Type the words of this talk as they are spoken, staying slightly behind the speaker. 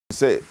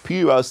say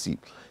PULC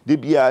de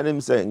bia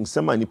dem say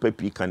nsema nipa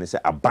pi kan say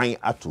aban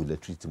ato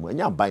electricity mo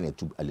enya aban na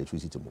to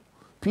electricity mo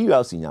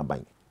PULC nya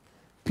aban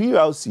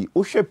PULC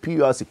o hwe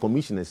PULC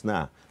commissioners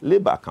na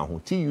labor kan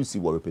ho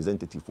TUC were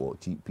representative for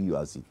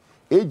PULC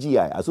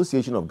AGI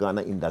Association of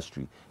Ghana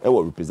Industry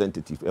were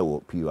representative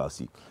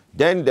PULC.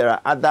 Then there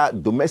are other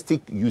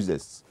domestic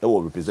users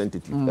were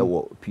representative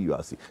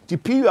PULC. The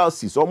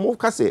PULC so mo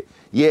ka say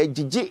ye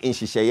gigi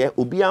nhihye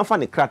obi anfa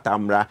ne krata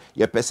amra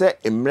ye pese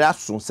emra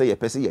so say ye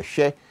pese ye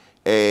hwe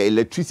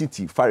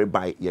electricity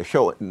faribai ye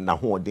hwe na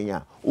ho odin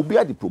a obi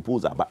a the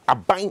proposal but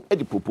aban e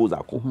the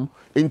proposal ko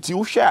enti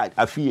wo hwe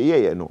afie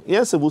ye no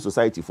yen civil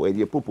society for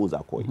the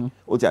proposal ko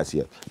o ti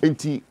ase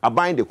enti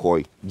aban the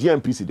koi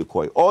GMPC the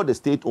koi all the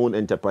state owned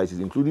enterprises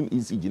including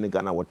ECG ne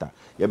Ghana Water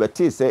ye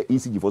bete say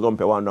ECG for some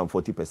per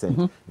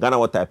 140% Ghana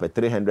Water per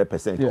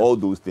 300% all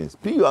those things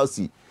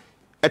PULC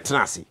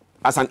etnasi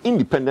as an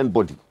independent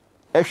body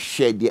a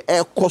share the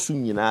air cost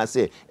nyina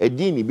say e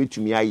din ni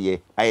betumi aye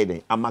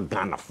den ama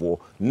Ghana for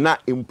na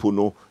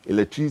impono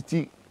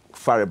electricity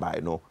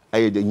faribai no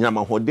aye the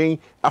nyama hoden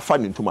afa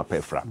ne ntoma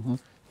pefra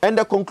and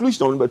the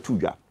conclusion number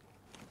 2 ja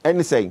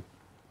and saying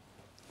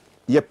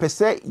ye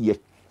pese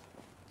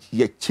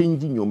ye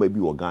changing your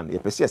maybe organ ye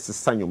pese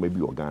sesa your maybe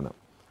organ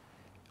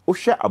o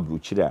hwe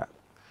abrochire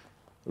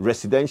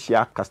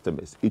residential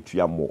customers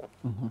etua more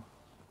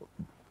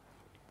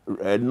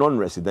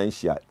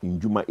non-residential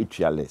injuma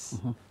less.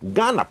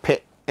 Ghana pe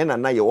ena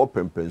na ye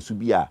opempensu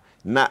bia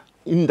na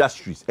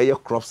industries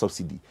crop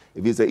subsidy.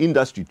 If it's an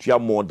industry to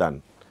more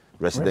than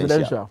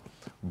residential.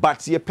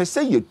 But ye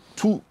pese ye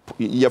two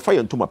ye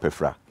fire ntoma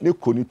pefra ne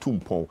koni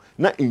tumpon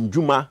na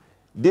injuma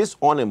this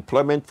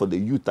unemployment for the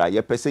youth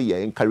ye pese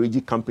ye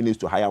encourage companies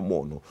to hire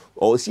more no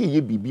or see ye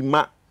bibi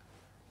ma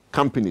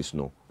companies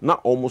no na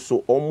almost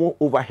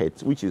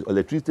overheads which is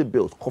electricity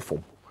bills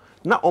kofom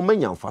na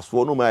omenya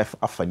mfaso no ma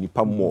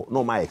afanipa more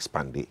no ma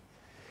expand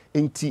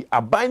nti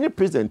aban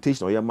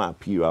presentation oya ma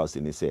PULC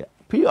ni say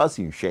PULC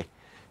nhwe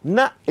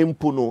na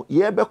empono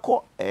ye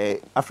beko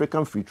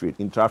African free trade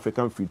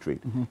intra-African free trade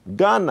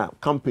Ghana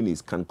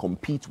companies can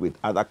compete with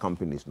other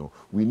companies no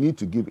we need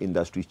to give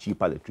industry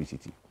cheaper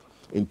electricity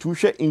into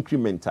share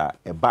incrementer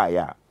e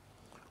buyer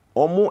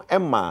omo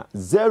emma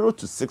 0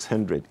 to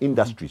 600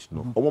 industries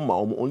no omo ma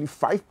omo only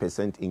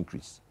 5%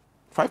 increase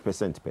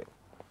 5% per.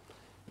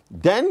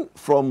 Then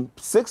from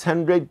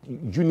 600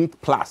 unit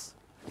plus,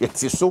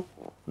 it's so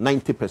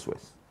 90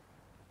 pesos.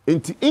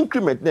 Into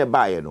increment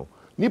nearby, you know.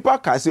 Nipa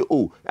can say,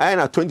 oh, I am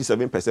at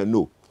 27%.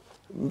 No.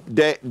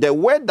 The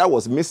word that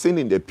was missing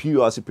in the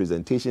PULC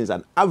presentation is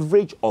an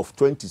average of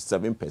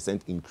 27%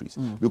 increase.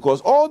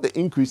 Because all the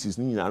increases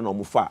are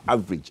normal far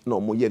average,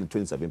 no more than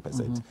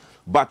 27%.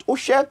 But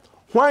Oshe,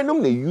 why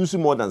don't they use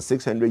more than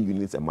 600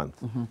 units a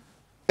month?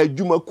 A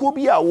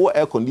Jumakubia or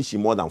air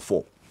condition more than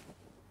 4.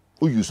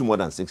 Who use more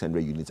than 600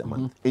 units a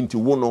month. Into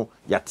one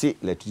yate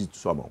electricity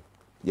swamo.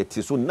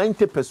 Yate so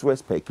 90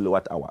 pesos per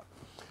kilowatt hour.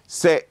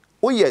 Say,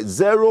 oh yeah,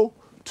 0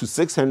 to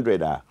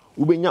 600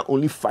 ubenya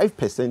only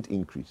 5%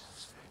 increase.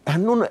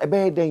 And no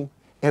ebe den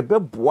ebe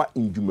boa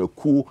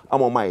injumeku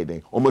amoma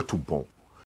eden ometumpon.